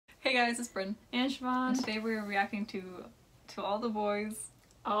Hey guys, it's Bryn. And Siobhan. And today we're reacting to All the Boys.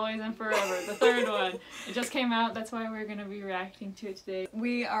 Always and Forever, the third one. It just came out, that's why we're gonna be reacting to it today.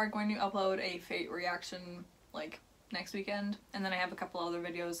 We are going to upload a Fate reaction like next weekend, and then I have a couple other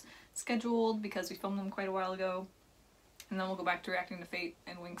videos scheduled because we filmed them quite a while ago. And then we'll go back to reacting to Fate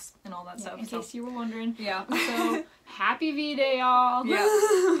and Winx and all that stuff. In case you were wondering. Yeah. So, happy V-Day, y'all! Yeah.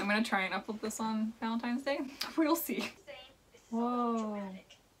 I'm gonna try and upload this on Valentine's Day. We'll see. Whoa.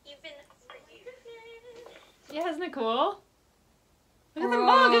 Yeah, isn't it cool? Look at the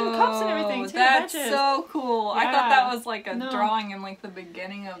mug and the cups and everything too. That's matches. so cool. Yeah. I thought that was like a No. drawing in like the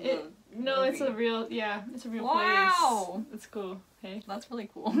beginning of the No, movie. it's a real, yeah, it's a real Wow. place. It's cool. Hey. That's really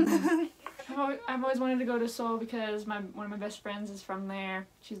cool. I've always wanted to go to Seoul because one of my best friends is from there.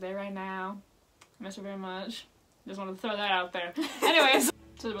 She's there right now. I miss her very much. Just wanted to throw that out there. Anyways,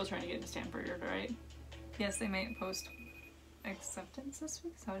 so they're both trying to get into Stanford, right? Yes, they may post acceptance this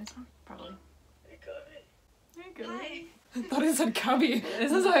week. Is that what it is? Probably. Very good. Hi. I thought it said Cubby.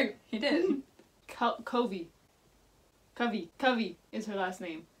 This is like He did. Covey. Covey is her last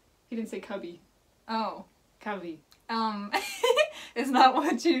name. He didn't say Cubby. Oh. Covey. Is not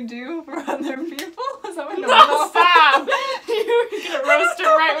what you do for other people? Is that what No, stop! You were gonna roast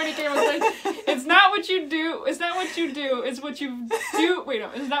her right when he came and said, it's not what you do, it's not what you do, it's what you do. Wait,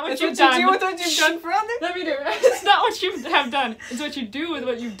 no, it's not what It's you've what done. you do with what you've done for others? Let me do it. It's not what you have done, it's what you do with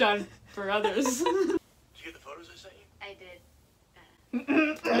what you've done for others. Did you get the photos I sent you? I did.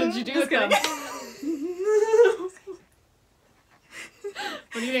 What did you do with Just them?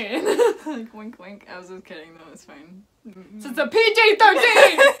 What do you mean? Like wink wink. I was just kidding though, it's fine. So it's a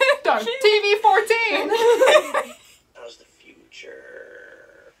PG-13! TV-14! How's the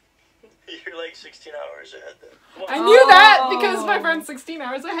future? You're like 16 hours ahead then. I knew that because my friend's 16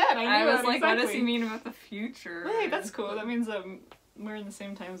 hours ahead. I knew I was that like, exactly. what does he mean about the future? Wait, that's cool. That means we're in the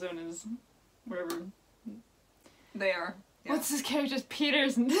same time zone as wherever. They are. Yeah. What's this character's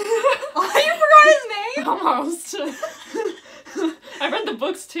Peter's? Oh, you forgot his name? Almost. I read the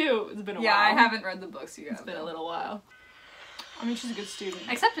books too. It's been a while. Yeah, I haven't read the books yet. It's been a little while. I mean, she's a good student.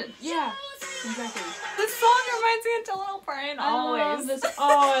 Accepted. Yeah, exactly. This song reminds me of To Little Brian I love always. this.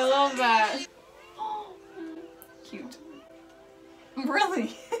 Oh, I love that. Cute.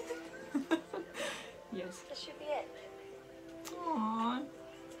 Really? Yes. This should be it. Aww.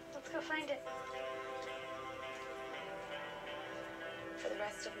 Let's go find it. For the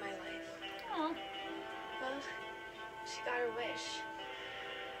rest of my life. Aww. Well, she got her wish.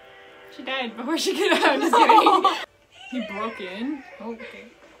 She died before she could. I'm just kidding. He broke in.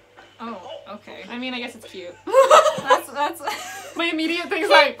 Okay. Oh, okay. I mean, I guess it's cute. That's My immediate thing is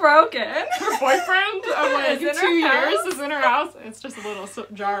like, broken. her boyfriend of like Is in 2 her years house? is in her house. It's just a little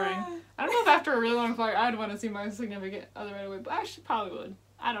jarring. I don't know if after a really long flight I'd want to see my significant other right away, but I should probably would.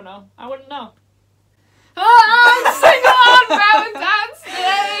 I don't know. I wouldn't know. I'm single on Valentine's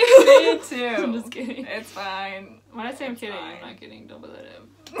Day! Me too. I'm just kidding. It's fine. When I say I'm kidding, fine. I'm not kidding. Don't believe it.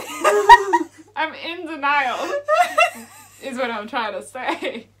 I'm in denial, is what I'm trying to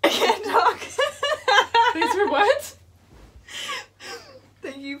say. I can't talk. Thanks for what?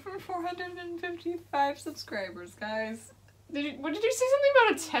 Thank you for 455 subscribers, guys. Did you say something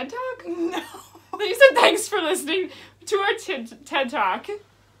about a TED Talk? No. You said thanks for listening to our TED Talk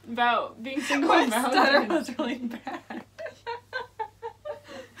about being single My and stutter Valentine's. was really bad.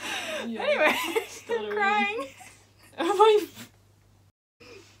 Yeah. Anyway, Stuttering. I'm crying.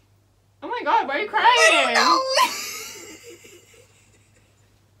 Oh my god, why are you crying? No.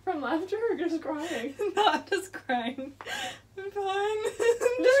 From laughter or just crying? Not just crying. I'm fine.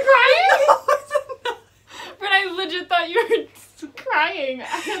 Just crying? No, it's not. But I legit thought you were crying.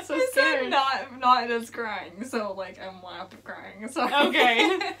 I got so I scared. said not just crying, so like I'm laughing crying. Sorry.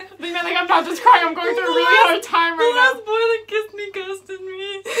 Okay. They meant like I'm not just crying, I'm going through a really hard time The right last boy that kissed me ghosted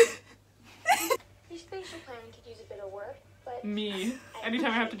me. Your spatial planning could use a bit of work, but now. Me.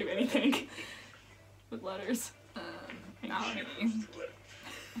 Anytime I have to do anything. With letters. Not me.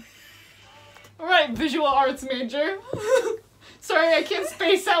 Alright, visual arts major. Sorry, I can't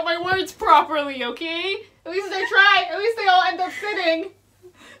space out my words properly, okay? At least I try. At least they all end up fitting.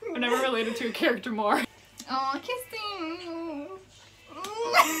 I've never related to a character more. Oh, kissing.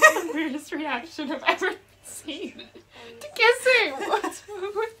 Weirdest reaction I've ever seen to kissing. What's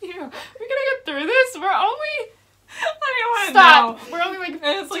wrong with you? We're gonna get through this. We're only. I don't want to Stop. know. We're only like And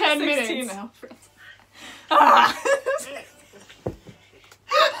it's like 10 16 minutes. now. Ah.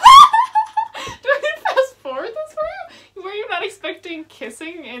 Do I need to fast forward this for you? Were you not expecting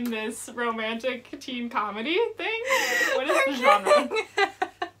kissing in this romantic teen comedy thing? What is the genre?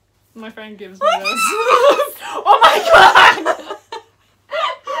 My friend gives me this. Oh my god!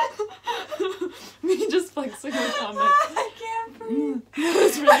 flexing her stomach. I can't breathe.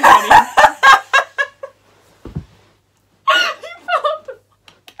 That's really funny. You fell off the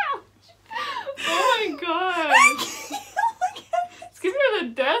couch. Oh my god. It's giving her the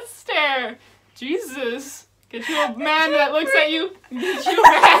death stare. Jesus. Get you a man that looks at you. Get you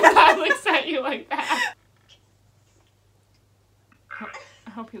a man that looks at you like that. I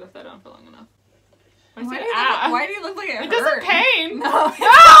hope he left that on for long enough. Why do you look like it It doesn't pain. No.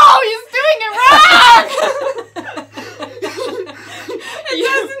 No, he's doing it wrong. It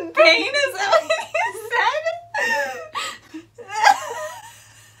doesn't pain. Is that what you said? I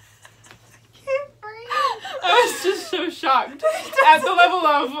can't breathe. I was just so shocked at the level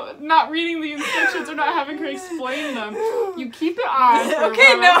of not reading the instructions or not having her explain them. You keep it on for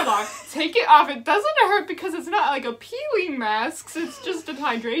Okay, no. long. Take it off. It doesn't hurt because it's not like a peeling mask. It's just a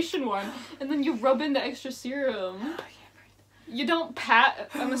hydration one. And then you rub in the extra serum. You don't pat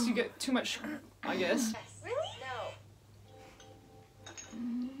unless you get too much, I guess. Really? No.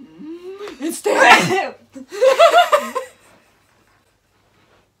 It's dead.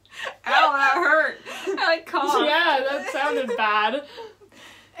 Ow, that hurt. I like coughed. Yeah, that sounded bad.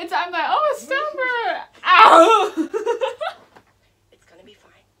 I'm like, oh, it's Stamper. Ow. It's gonna be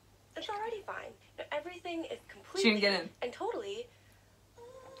fine. It's already fine. Everything is completely She didn't get in. and totally.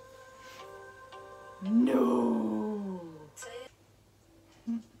 No.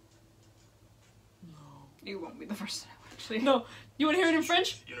 You won't be the first time, actually. No. You want to hear it in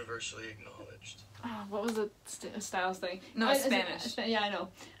French? Universally acknowledged. What was the Styles thing? No, Spanish. Yeah, I know.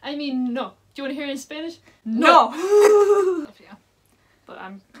 I mean, no. Do you want to hear it in Spanish? No. Yeah. But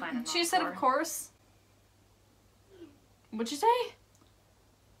I'm planning. She said, of course. What'd you say?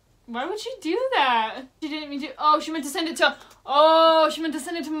 Why would she do that? She didn't mean to. Oh, she meant to send it to. Oh, she meant to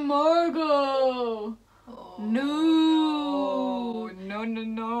send it to Margot. Oh, No.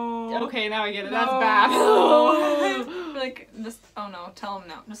 No. Okay, now I get it. No. That's bad. Like, just, oh no, tell him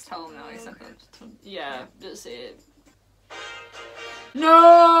now. Just tell him now. You sent them. Yeah, just say it.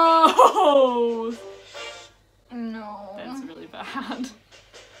 No. No. That's really bad.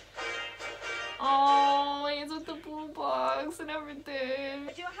 Oh, he's with the blue box and everything.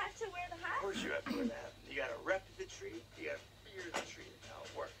 Do I have to wear the Of hat? course you have to wear that. You gotta rep the tree. You gotta fear the tree. That's how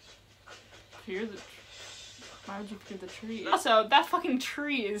it works. Fear the tree. Why would you fear the tree? Also, that fucking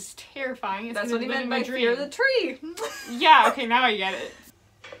tree is terrifying. It's That's gonna what he live meant in by my fear dream. the tree. Yeah, okay, now I get it.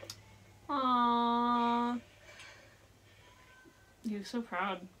 Aww. You're so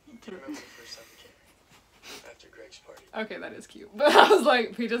proud. Do you remember the first time we came? After Greg's party. Okay, that is cute. But I was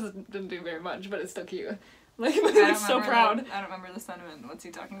like, he didn't do very much, but it's still cute. Like, I don't I'm so remember proud. I don't remember the sentiment. What's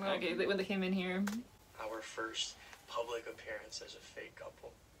he talking about? Okay, when they came in here. Our first public appearance as a fake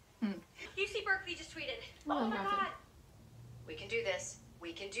couple. UC Berkeley just tweeted. Oh, Oh my nothing. god. We can do this.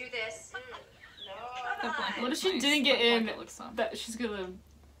 We can do this. The blanket What if looks she nice. didn't get The in? blanket looks soft. That she's gonna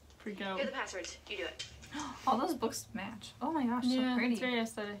freak out. Here are the passwords. You do it. All those books match. Oh my gosh, Yeah, so pretty. it's very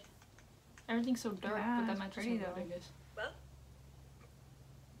aesthetic. Everything's so dark, Yeah, but that it's matches pretty, so though. well, I guess.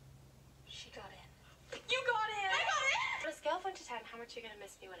 She got in. You got in! I got in! On a scale of 1 to 10, how much are you gonna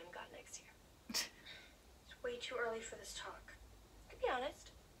miss me when I'm gone next year? It's way too early for this talk. To be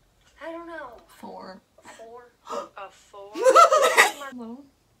honest, I don't know. 4. A 4? A 4? Little.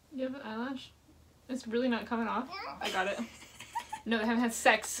 You have an eyelash? It's really not coming off. I got it. No, they haven't had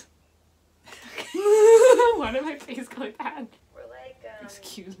sex. Why did my face go like that? We're like,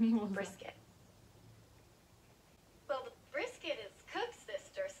 Excuse me, what was that? brisket. Well, the brisket is cooked,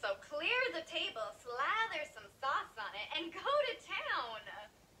 sister, so clear the table, slather some sauce on it, and go to town.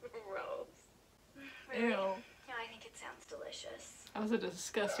 Gross. Ew. Yeah, I think it sounds delicious. That was a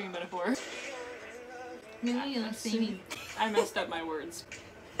disgusting metaphor. Maybe you see me. I messed up my words.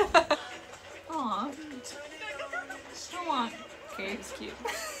 Aw. I want cake. It's cute.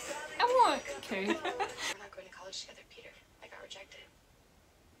 I want Okay. We're not going to college together, Peter. I got rejected.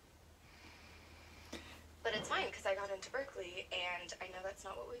 But it's fine, because I got into Berkeley, and I know that's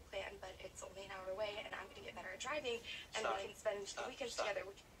not what we planned, but it's only an hour away, and I'm going to get better at driving, and Stop. we can spend the weekends together. Are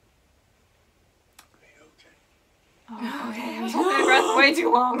you okay? Okay, I was holding my breath way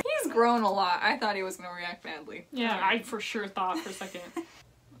too long. He's grown a lot. I thought he was gonna react badly. Yeah, I for sure thought for a second.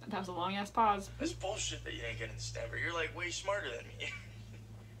 That was a long ass pause. That's bullshit that you didn't get in Stanford. You're like way smarter than me.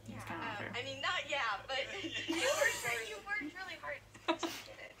 It's kind of unfair. I mean, not yeah, but you worked really hard to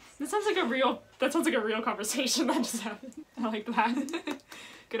get it. That sounds like a real conversation that just happened. I like that.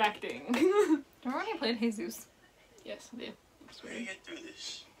 Good acting. Remember when he played Jesus? Yes, I do. We're gonna get through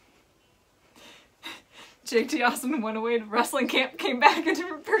this. JT Austin went away to wrestling camp, came back a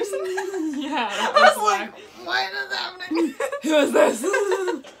different person. Yeah, that I was was like, what is happening? who is this?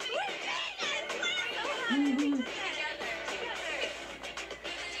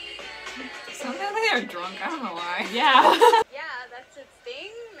 Yeah. Yeah, that's its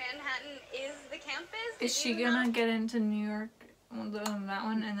thing. Manhattan is the campus. Is she gonna get into New York on that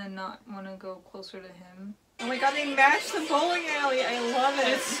one and then not want to go closer to him? Oh my god, they matched the bowling alley. I love it.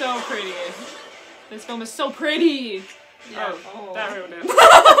 It's so pretty. This film is so pretty. Yeah. Oh, that ruined it.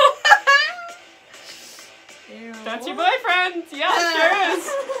 Ew. That's your boyfriend. Yeah, it sure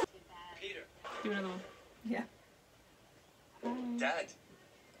is. Peter. Do another one. Yeah. Dad.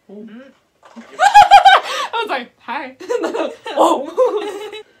 I was like, hi.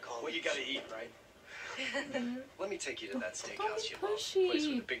 Oh. Well, you gotta eat, right? Let me take you to that steakhouse you love. Pushy. Place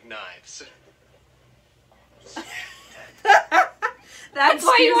with the big knives. That's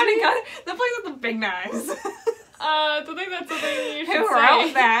why you want to go the place with the big knives. I think that's something you should Who say.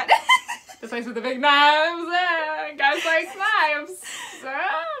 wrote that? The place with the big knives. Guys like knives.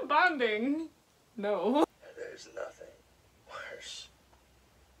 Bonding. No. There's nothing worse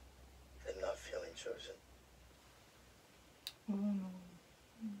than not feeling chosen.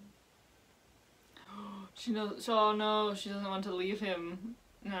 She knows. Oh no, she doesn't want to leave him.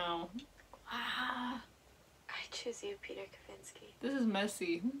 No. Ah, I choose you, Peter Kavinsky. this is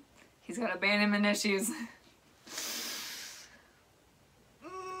messy. He's got abandonment issues.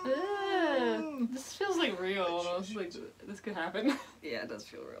 This feels like real almost. Like this could happen. Yeah, it does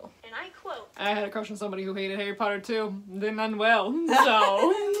feel real. And I quote, I had a crush on somebody who hated Harry Potter too. Didn't end well.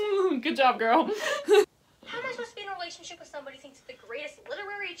 So good job, girl. how am I supposed to be in a relationship with somebody who thinks that the greatest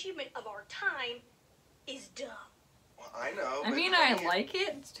literary achievement of our time is dumb? Well, I know. I mean, I like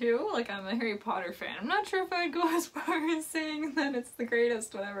it too. Like, I'm a Harry Potter fan. I'm not sure if I'd go as far as saying that it's the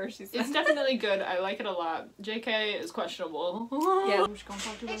greatest, whatever she said. It's definitely good. I like it a lot. JK is questionable. Yeah. I'm just gonna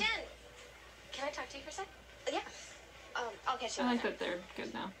talk to Hey, them. Jen, can I talk to you for a sec? Yeah. I'll catch you I on like that. that they're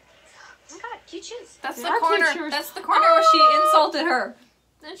good now. Oh my god, cute shoes. That's They the are corner. cute shoes. That's the corner where she insulted her.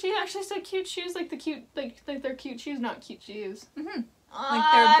 And she actually said cute shoes, like the cute, like they're cute shoes, not cute shoes. Mhm.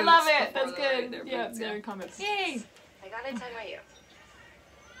 Like their I love boots it. before That's they're good. their Yeah, boots, their yeah. comments. Yay! I got it done by you.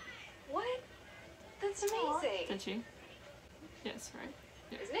 What? That's amazing. Did she? Yes,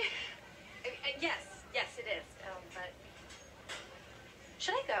 right. Isn't it? Yes, it is. But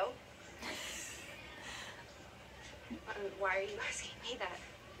should I go? Why are you asking me that?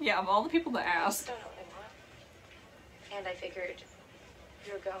 Yeah, of all the people to I ask. don't know what I want. And I figured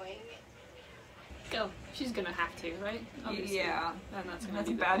you're going. Go. She's gonna have to, right? Obviously. Yeah. And that's gonna That's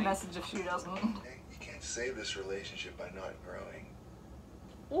a be the bad thing. message if she doesn't. You can't save this relationship by not growing.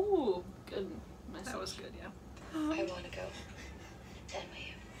 Ooh, good message. That was good, yeah. I want to go. Then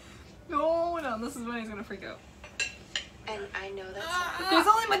we. No, this is when he's gonna freak out. And I know that's not. He's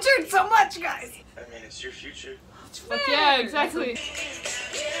only matured so much, guys! I mean, it's your future. Fuck yeah, exactly.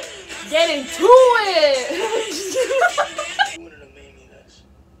 Get into it! You wanted to make me this.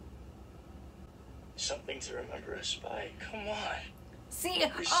 Something to remember us by. Come on. See?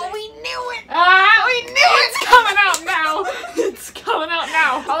 Oh, we knew it! Ah, we knew it's coming out now! It's coming out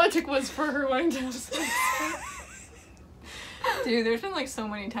now! All it took was for her wanting to have sex. Dude, there's been like so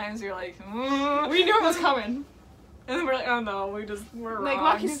many times you're like, We knew it was coming. and then we're like, oh no, we're Like, wrong.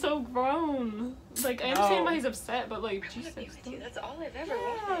 Rocky's so grown. Like, I understand No. why he's upset, but like, I want to be Jesus. with you. That's all I've ever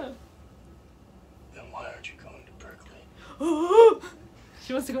wanted. Yeah. Then why aren't you going to Berkeley?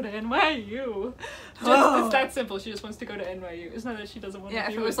 She wants to go to NYU. It's that simple. She just wants to go to NYU. It's not that she doesn't want Yeah, to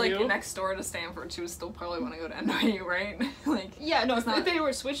if be it was with like you. next door to Stanford, she would still probably want to go to NYU, right? Like, Yeah, no, It's if not- they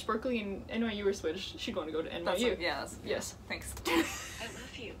were switched, Berkeley and NYU were switched, she'd want to go to NYU. that's yeah, that's, Yes. thanks. I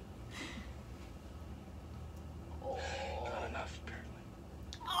love you. Not enough, apparently.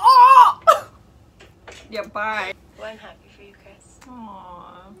 Oh! Yeah, bye. Well, I'm happy for you, Chris.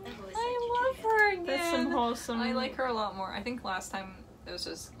 Aww. I've always I liked love you, her again. That's some wholesome. I like her a lot more. I think last time it was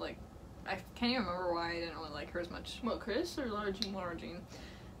just like, I can't even remember why I didn't really like her as much. What, Chris or Laura Jean? Laura Jean.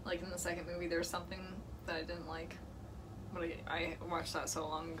 Like in the second movie, there's something that I didn't like. But I watched that so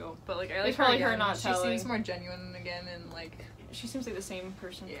long ago. But like, I like her probably her again. not She telling. seems more genuine again, and like, She seems like the same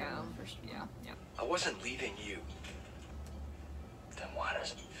person yeah, from the first. yeah. I wasn't leaving you. Then why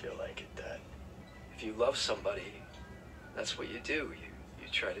does it feel like it, Dad? If you love somebody, that's what you do. You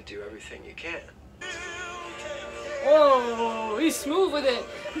try to do everything you can. Oh, he's smooth with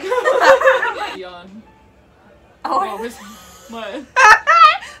it. Yawn. Oh, his, what?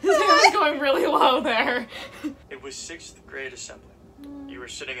 His hair was going really low there. It was 6th grade assembly. You were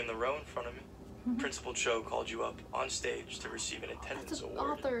sitting in the row in front of me. Principal Cho called you up on stage to receive an attendance That's an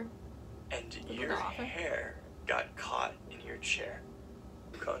award. author. And Look at your the author. hair got caught in your chair.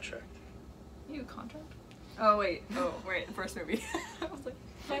 Contract. You contract? Oh wait, the first movie. I was like,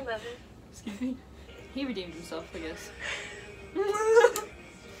 I love it. Excuse me. He redeemed himself, I guess.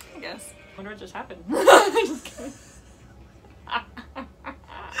 I guess. wonder what just happened. Just kidding.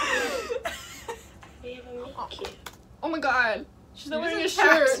 We have a meet cute. Oh my god. She's not wearing a Use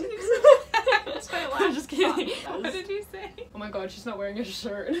shirt. That's my last I'm just kidding. thought. What did you say? Oh my god, she's not wearing a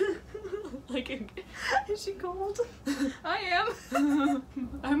shirt. Like, Is she cold? I am.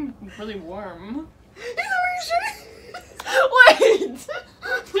 I'm really warm. He's not Wait!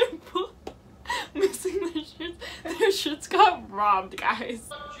 They're both missing their shirts. Their shirts got robbed, guys.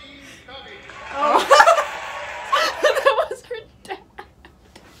 Oh. That was her dad.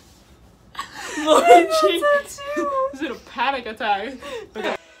 Lauren Jean. Is it a panic attack?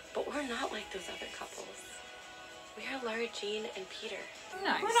 Okay. But we're not like those other couples. We are Lara Jean and Peter.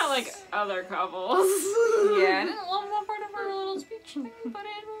 Nice. We're not like other couples. Yeah, I didn't love that part of her little speech thing, but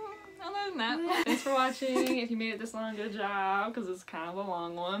other than that. Thanks for watching. If you made it this long, good job, because it's kind of a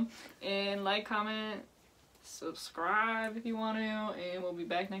long one. And like, comment, subscribe if you want to, and we'll be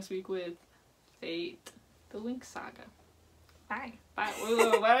back next week with Fate, the Winx Saga. Bye. Bye.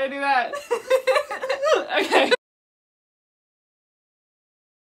 Whoa, why did I do that? Okay.